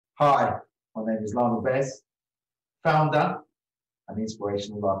Hi, my name is Lionel Bez, founder and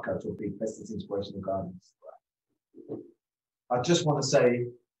inspirational life coach of Big Festus Inspirational Gardens. I just want to say,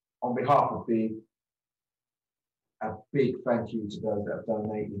 on behalf of Big, a big thank you to those that have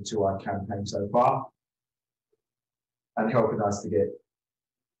donated to our campaign so far and helping us to get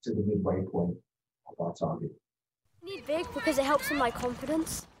to the midway point of our target. I need Big because it helps with my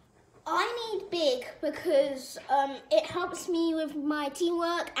confidence. I need Big because it helps me with my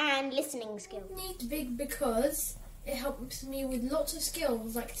teamwork and listening skills. I need Big because it helps me with lots of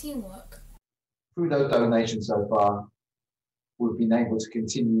skills like teamwork. Through those donations so far, we've been able to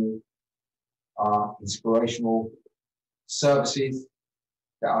continue our inspirational services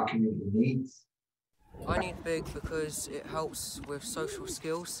that our community needs. I need Big because it helps with social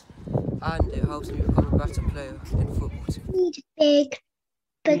skills and it helps me become a better player in football too. I need Big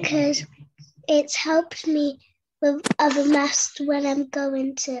because it helps me with other maths when I'm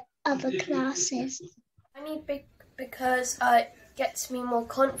going to other classes. I need Big because it gets me more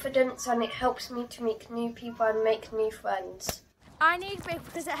confidence and it helps me to meet new people and make new friends. I need Big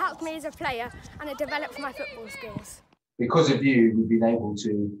because it helps me as a player and it develops my football skills. Because of you, we've been able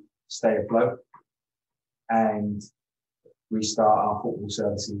to stay afloat and restart our football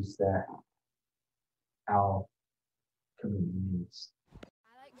services that our community needs.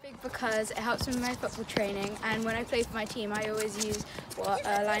 I like Big because it helps me with my football training, and when I play for my team I always use what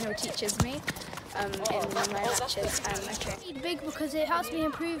Lionel teaches me in my matches and my training. I need Big because it helps me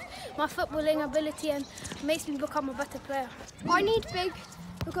improve my footballing ability and makes me become a better player. I need Big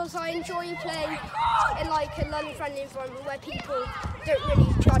because I enjoy playing in like a learning-friendly environment where people don't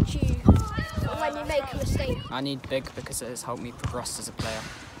really judge you when you make a mistake. I need Big because it has helped me progress as a player.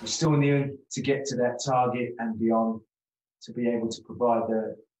 We still need to get to that target and beyond to be able to provide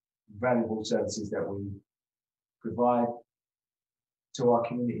the valuable services that we provide to our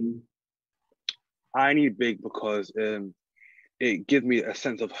community. I need Big because it gives me a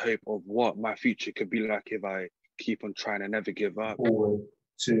sense of hope of what my future could be like if I keep on trying and never give up. Forward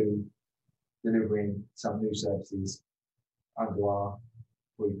to delivering some new services under our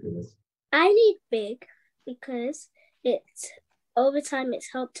 3 pillars. I need Big because over time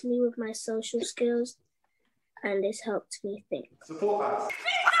it's helped me with my social skills and it's helped me think. Support us.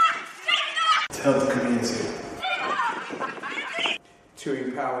 To help the community. To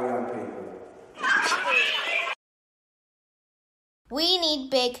empower young people. We need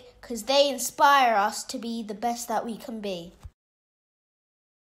Big because they inspire us to be the best that we can be.